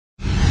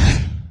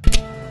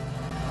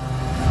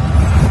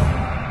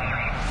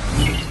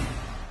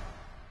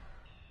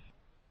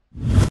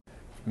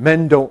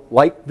Men don't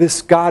like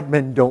this God.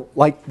 Men don't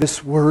like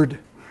this word.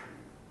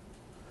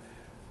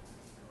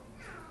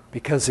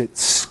 Because it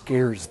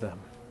scares them.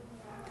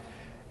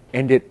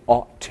 And it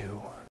ought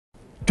to.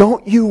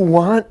 Don't you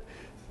want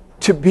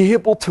to be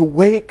able to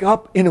wake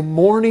up in a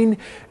morning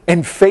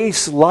and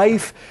face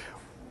life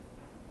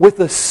with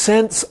a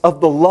sense of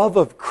the love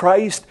of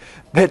Christ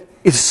that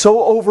is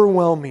so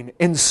overwhelming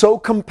and so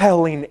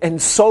compelling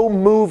and so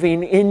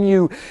moving in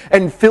you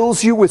and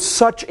fills you with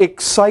such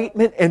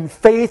excitement and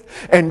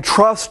faith and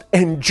trust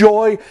and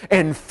joy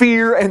and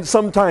fear and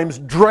sometimes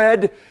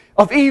dread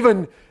of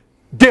even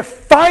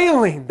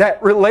defiling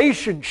that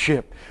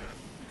relationship,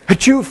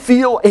 that you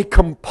feel a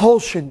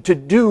compulsion to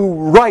do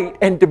right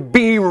and to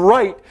be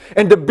holy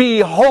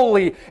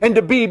and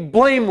to be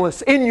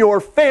blameless in your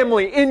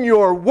family, in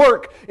your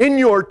work, in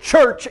your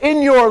church,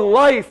 in your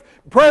life.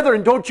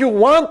 Brethren, don't you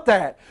want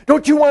that?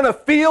 Don't you want to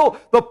feel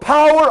the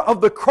power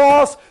of the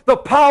cross, the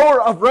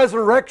power of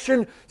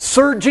resurrection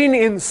surging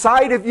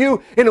inside of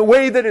you in a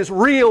way that is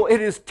real,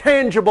 it is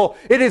tangible,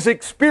 it is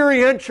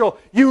experiential.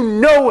 You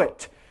know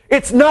it.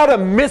 It's not a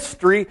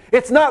mystery.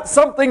 It's not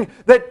something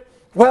that,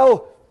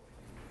 well,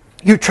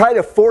 you try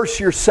to force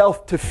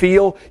yourself to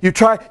feel.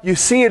 You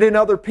see it in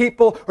other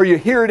people or you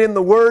hear it in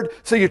the Word,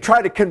 so you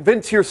try to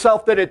convince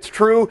yourself that it's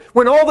true,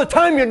 when all the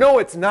time you know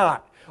it's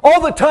not. All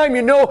the time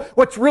you know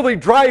what's really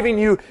driving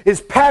you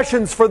is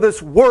passions for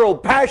this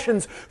world,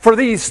 passions for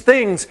these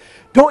things.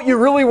 Don't you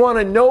really want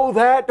to know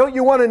that? Don't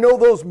you want to know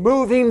those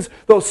movings,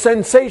 those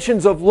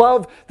sensations of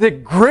love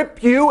that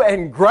grip you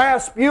and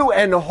grasp you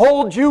and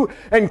hold you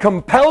and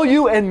compel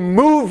you and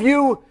move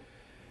you?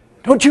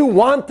 Don't you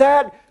want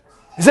that?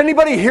 Does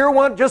anybody here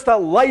want just a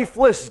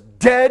lifeless,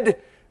 dead,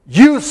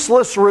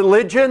 useless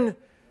religion?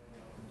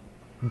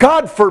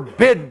 God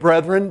forbid,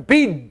 brethren,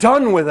 be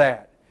done with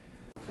that.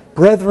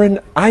 Brethren,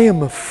 I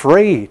am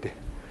afraid.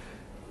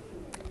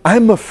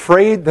 I'm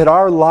afraid that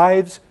our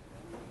lives,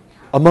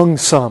 among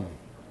some,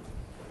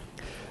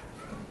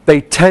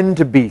 they tend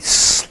to be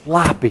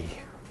sloppy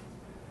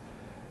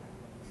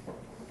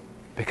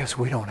because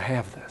we don't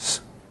have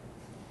this.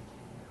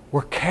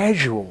 We're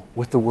casual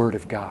with the Word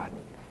of God.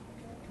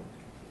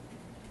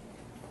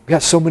 We've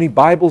got so many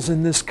Bibles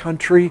in this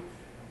country.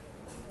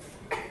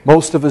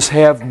 Most of us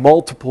have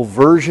multiple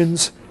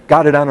versions.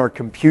 Got it on our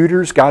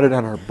computers, got it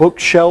on our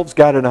bookshelves,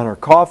 got it on our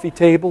coffee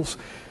tables.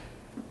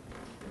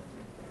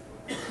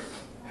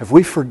 Have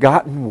we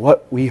forgotten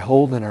what we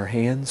hold in our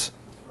hands?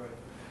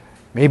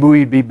 Maybe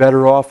we'd be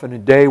better off in a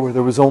day where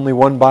there was only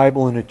one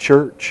Bible in a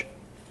church.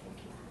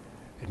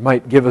 It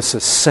might give us a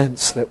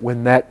sense that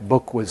when that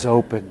book was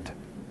opened,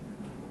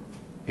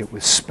 it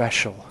was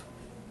special.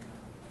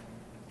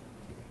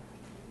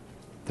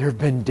 There have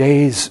been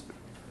days,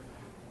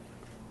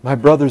 my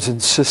brothers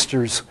and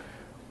sisters,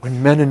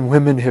 when men and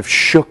women have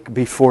shook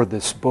before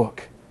this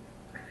book.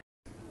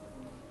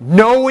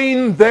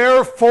 Knowing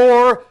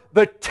therefore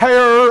the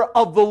terror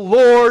of the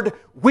Lord,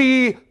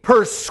 we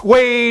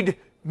persuade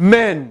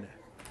men.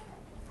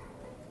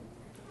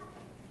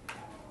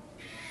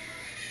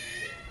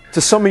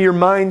 To some of your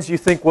minds you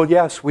think, well,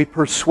 yes, we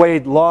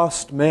persuade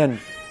lost men.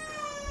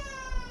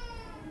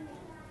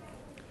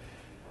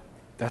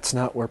 That's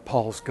not where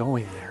Paul's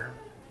going there.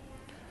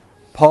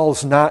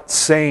 Paul's not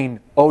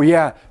saying, oh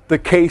yeah, the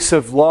case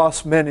of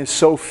lost men is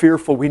so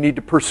fearful we need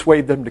to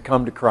persuade them to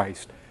come to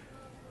Christ.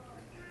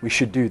 We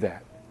should do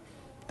that.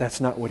 That's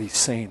not what he's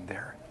saying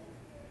there.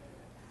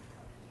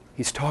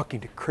 He's talking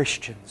to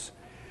Christians.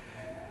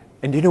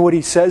 And do you know what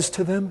he says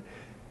to them?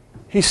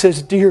 He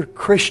says, dear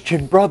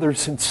Christian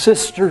brothers and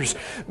sisters,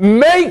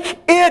 make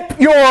it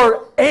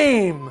your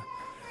aim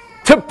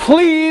to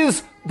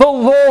please the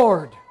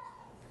Lord.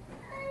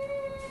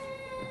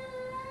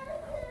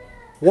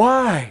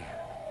 Why?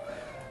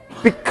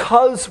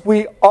 Because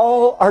we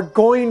all are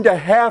going to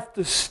have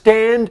to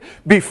stand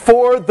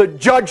before the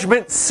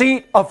judgment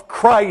seat of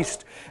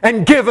Christ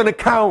and give an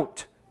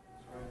account.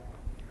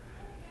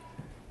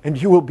 And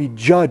you will be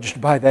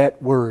judged by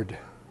that word.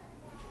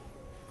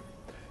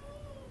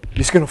 You're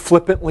just going to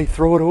flippantly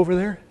throw it over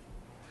there?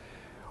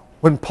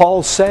 When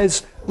Paul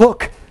says,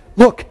 look,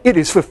 it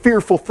is a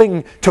fearful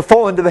thing to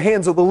fall into the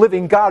hands of the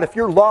living God if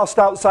you're lost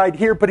outside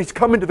here, but he's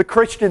coming to the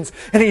Christians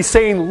and he's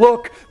saying,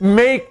 look,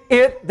 make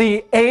it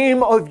the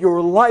aim of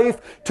your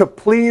life to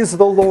please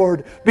the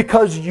Lord,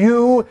 because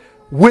you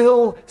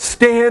will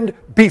stand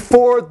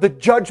before the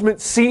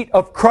judgment seat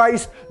of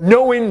Christ,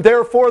 knowing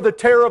therefore the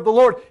terror of the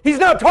Lord. He's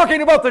not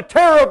talking about the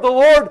terror of the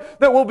Lord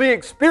that will be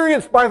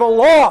experienced by the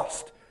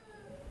lost.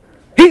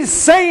 He's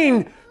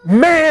saying,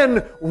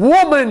 man,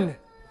 woman,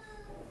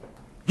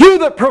 you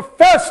that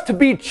profess to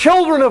be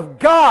children of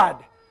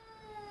God,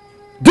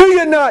 do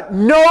you not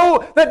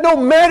know that no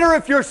matter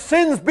if your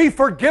sins be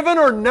forgiven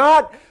or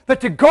not,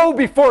 that to go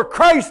before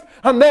Christ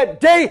on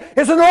that day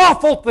is an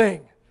awful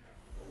thing?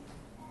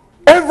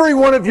 Every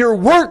one of your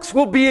works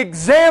will be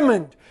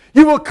examined.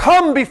 You will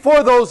come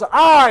before those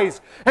eyes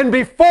and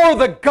before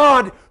the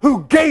God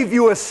who gave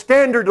you a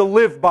standard to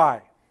live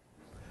by.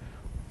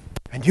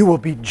 And you will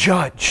be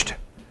judged.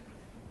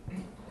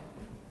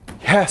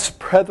 Yes,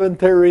 brethren,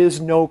 there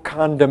is no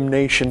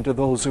condemnation to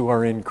those who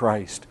are in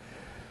Christ.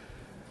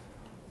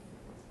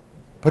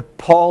 But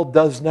Paul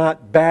does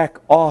not back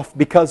off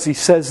because he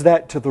says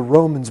that to the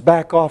Romans,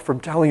 back off from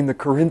telling the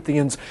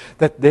Corinthians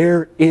that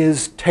there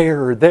is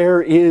terror,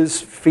 there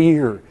is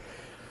fear.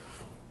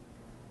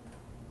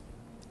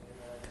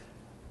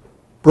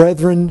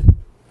 Brethren,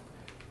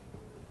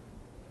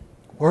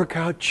 work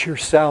out your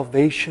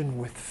salvation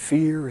with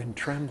fear and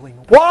trembling.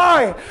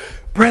 Why?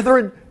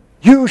 Brethren,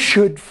 you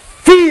should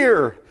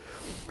fear.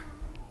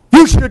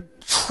 You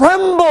should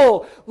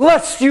tremble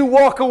lest you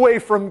walk away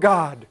from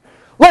God.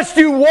 Lest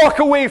you walk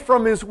away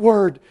from His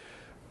Word.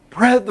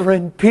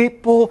 Brethren,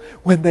 people,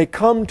 when they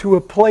come to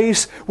a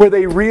place where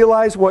they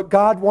realize what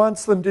God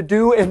wants them to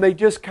do and they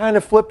just kind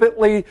of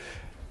flippantly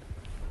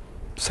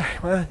say,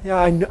 well,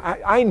 yeah,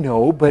 I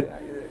know, but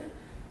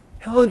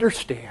He'll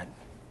understand.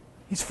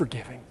 He's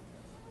forgiving.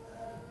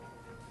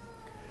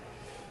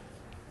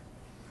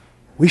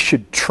 We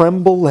should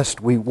tremble lest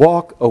we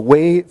walk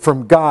away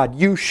from God.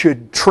 You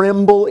should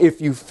tremble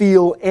if you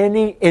feel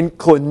any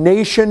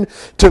inclination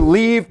to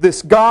leave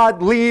this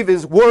God, leave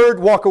His Word,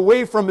 walk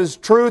away from His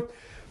truth.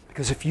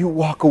 Because if you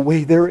walk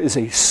away, there is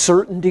a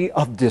certainty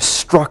of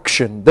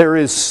destruction. There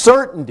is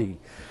certainty.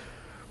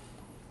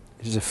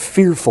 It is a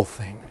fearful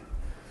thing.